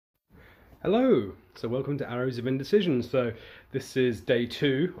Hello, so welcome to Arrows of Indecision. So this is day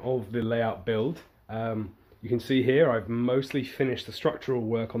 2 of the layout build. You can see here I've mostly finished the structural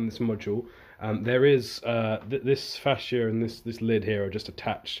work on this module. There is this fascia and this lid here are just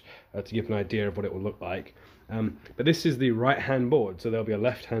attached to give an idea of what it will look like. But this is the right hand board, so there'll be a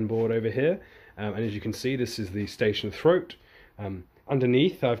left hand board over here, and as you can see this is the station throat.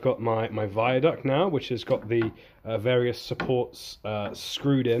 Underneath I've got my viaduct now, which has got the various supports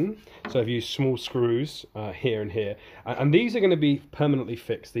screwed in. So I've used small screws here and here, and these are going to be permanently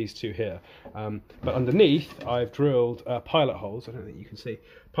fixed, these two here. But underneath I've drilled pilot holes. I don't think you can see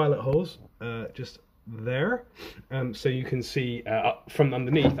pilot holes just there, so you can see from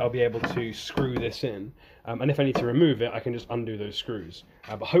underneath I'll be able to screw this in, and if I need to remove it I can just undo those screws,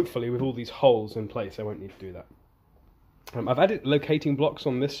 but hopefully with all these holes in place I won't need to do that. I've added locating blocks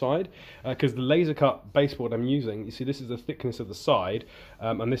on this side because the laser cut baseboard I'm using, you see this is the thickness of the side,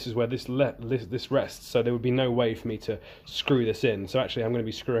 and this is where this rests, so there would be no way for me to screw this in. So actually I'm going to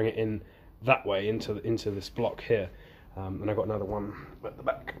be screwing it in that way into this block here, and I've got another one at the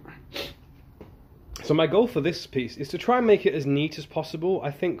back. So my goal for this piece is to try and make it as neat as possible.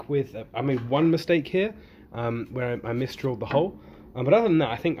 I think I made one mistake here where I misdrilled the hole, but other than that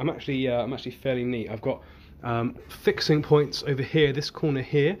I think I'm actually fairly neat. I've got fixing points over here, this corner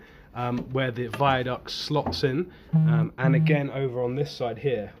here, where the viaduct slots in, and again over on this side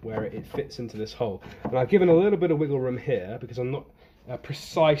here where it fits into this hole. And I've given a little bit of wiggle room here because I'm not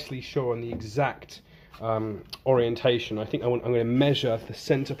precisely sure on the exact orientation. I think I'm going to measure the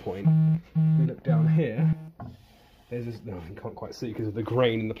center point. If we look down here, there's this, no, you can't quite see because of the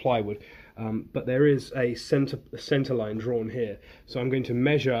grain in the plywood, but there is a center line drawn here. So I'm going to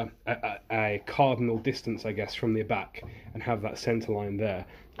measure a cardinal distance, I guess, from the back and have that center line there,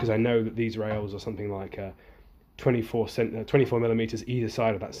 because I know that these rails are something like 24 millimeters either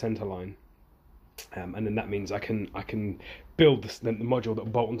side of that center line, and then that means I can build the module that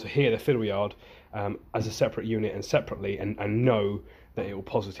will bolt onto here, the fiddle yard, as a separate unit and separately, and know that it will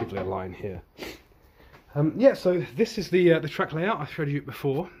positively align here. Yeah, so this is the track layout. I showed you it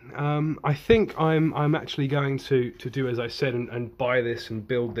before. I think I'm actually going to do as I said and buy this and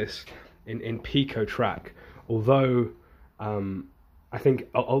build this in Pico track. Although I think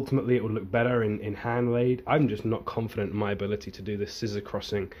ultimately it will look better in hand laid. I'm just not confident in my ability to do this scissor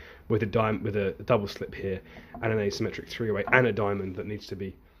crossing with a double slip here and an asymmetric three-way and a diamond that needs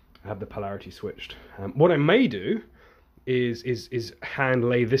to have the polarity switched. What I may do is hand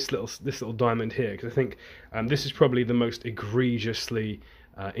lay this little diamond here, because I think this is probably the most egregiously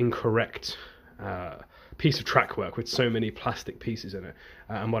incorrect piece of track work with so many plastic pieces in it,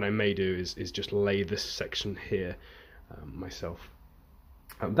 and what I may do is just lay this section here myself.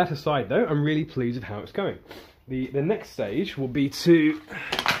 That aside though, I'm really pleased with how it's going. The next stage will be to,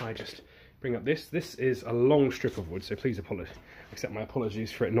 I just bring up this is a long strip of wood, so please accept my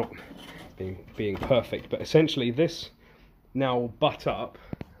apologies for it not being perfect, but essentially this now will butt up.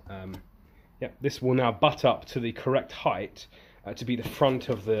 This will now butt up to the correct height to be the front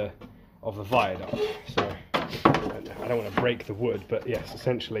of the viaduct. So I don't want to break the wood, but yes,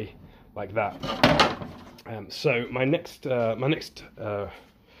 essentially like that. So my next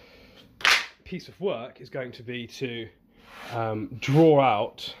piece of work is going to be to draw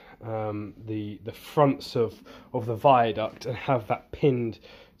out the fronts of the viaduct and have that pinned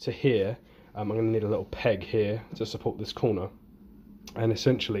to here. I'm going to need a little peg here to support this corner, and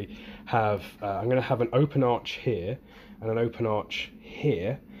essentially I'm going to have an open arch here and an open arch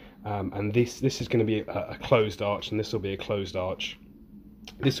here, and this is going to be a closed arch, and this will be a closed arch.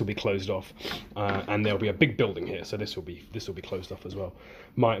 This will be closed off, and there'll be a big building here, so this will be closed off as well.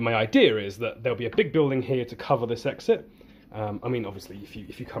 My idea is that there'll be a big building here to cover this exit. I mean, obviously,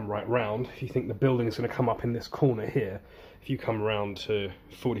 if you come right round, if you think the building is going to come up in this corner here, if you come around to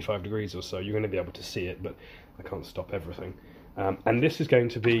 45 degrees or so, you're going to be able to see it, but I can't stop everything. And this is going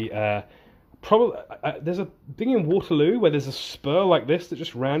to be probably there's a thing in Waterloo where there's a spur like this that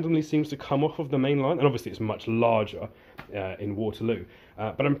just randomly seems to come off of the main line, and obviously it's much larger in Waterloo.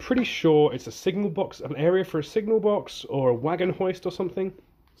 But I'm pretty sure it's a signal box, an area for a signal box or a wagon hoist or something.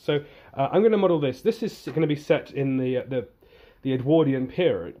 So I'm going to model this. This is going to be set in the Edwardian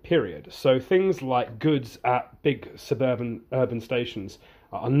period. So things like goods at big suburban urban stations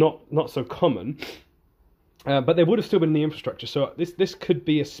are not so common, but they would have still been in the infrastructure. So this could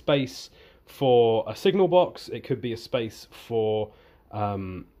be a space for a signal box. It could be a space for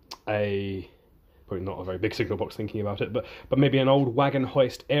probably not a very big signal box thinking about it, but maybe an old wagon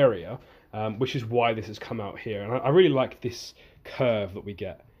hoist area, which is why this has come out here. And I really like this curve that we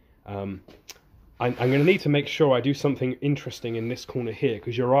get. I'm going to need to make sure I do something interesting in this corner here,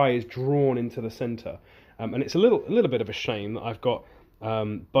 because your eye is drawn into the centre, and it's a little bit of a shame that I've got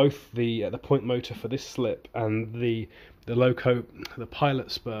both the point motor for this slip and the loco, the pilot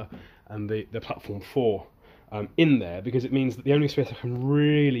spur, and the platform 4 in there, because it means that the only space I can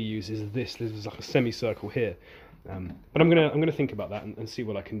really use is this. This is like a semicircle here. But I'm gonna think about that and see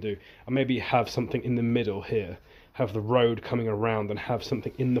what I can do. I maybe have something in the middle here, have the road coming around, and have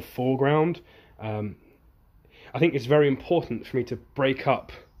something in the foreground. I think it's very important for me to break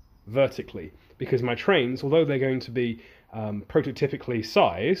up vertically, because my trains, although they're going to be prototypically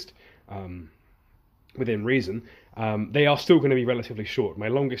sized within reason, they are still going to be relatively short. My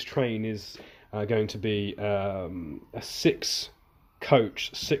longest train is going to be a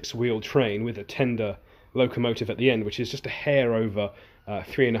 6-coach, 6-wheel train with a tender locomotive at the end, which is just a hair over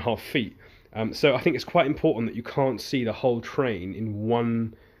 3.5 feet. So I think it's quite important that you can't see the whole train in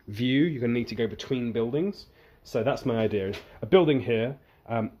one view. You're going to need to go between buildings. So that's my idea, is a building here.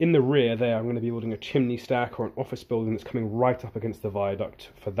 In the rear there, I'm going to be building a chimney stack or an office building that's coming right up against the viaduct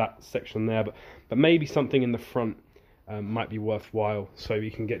for that section there. But maybe something in the front might be worthwhile, so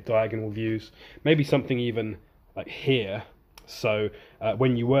you can get diagonal views. Maybe something even like here, so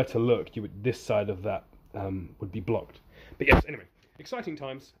when you were to look, this side of that would be blocked. But yes, anyway, exciting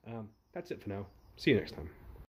times. That's it for now. See you next time.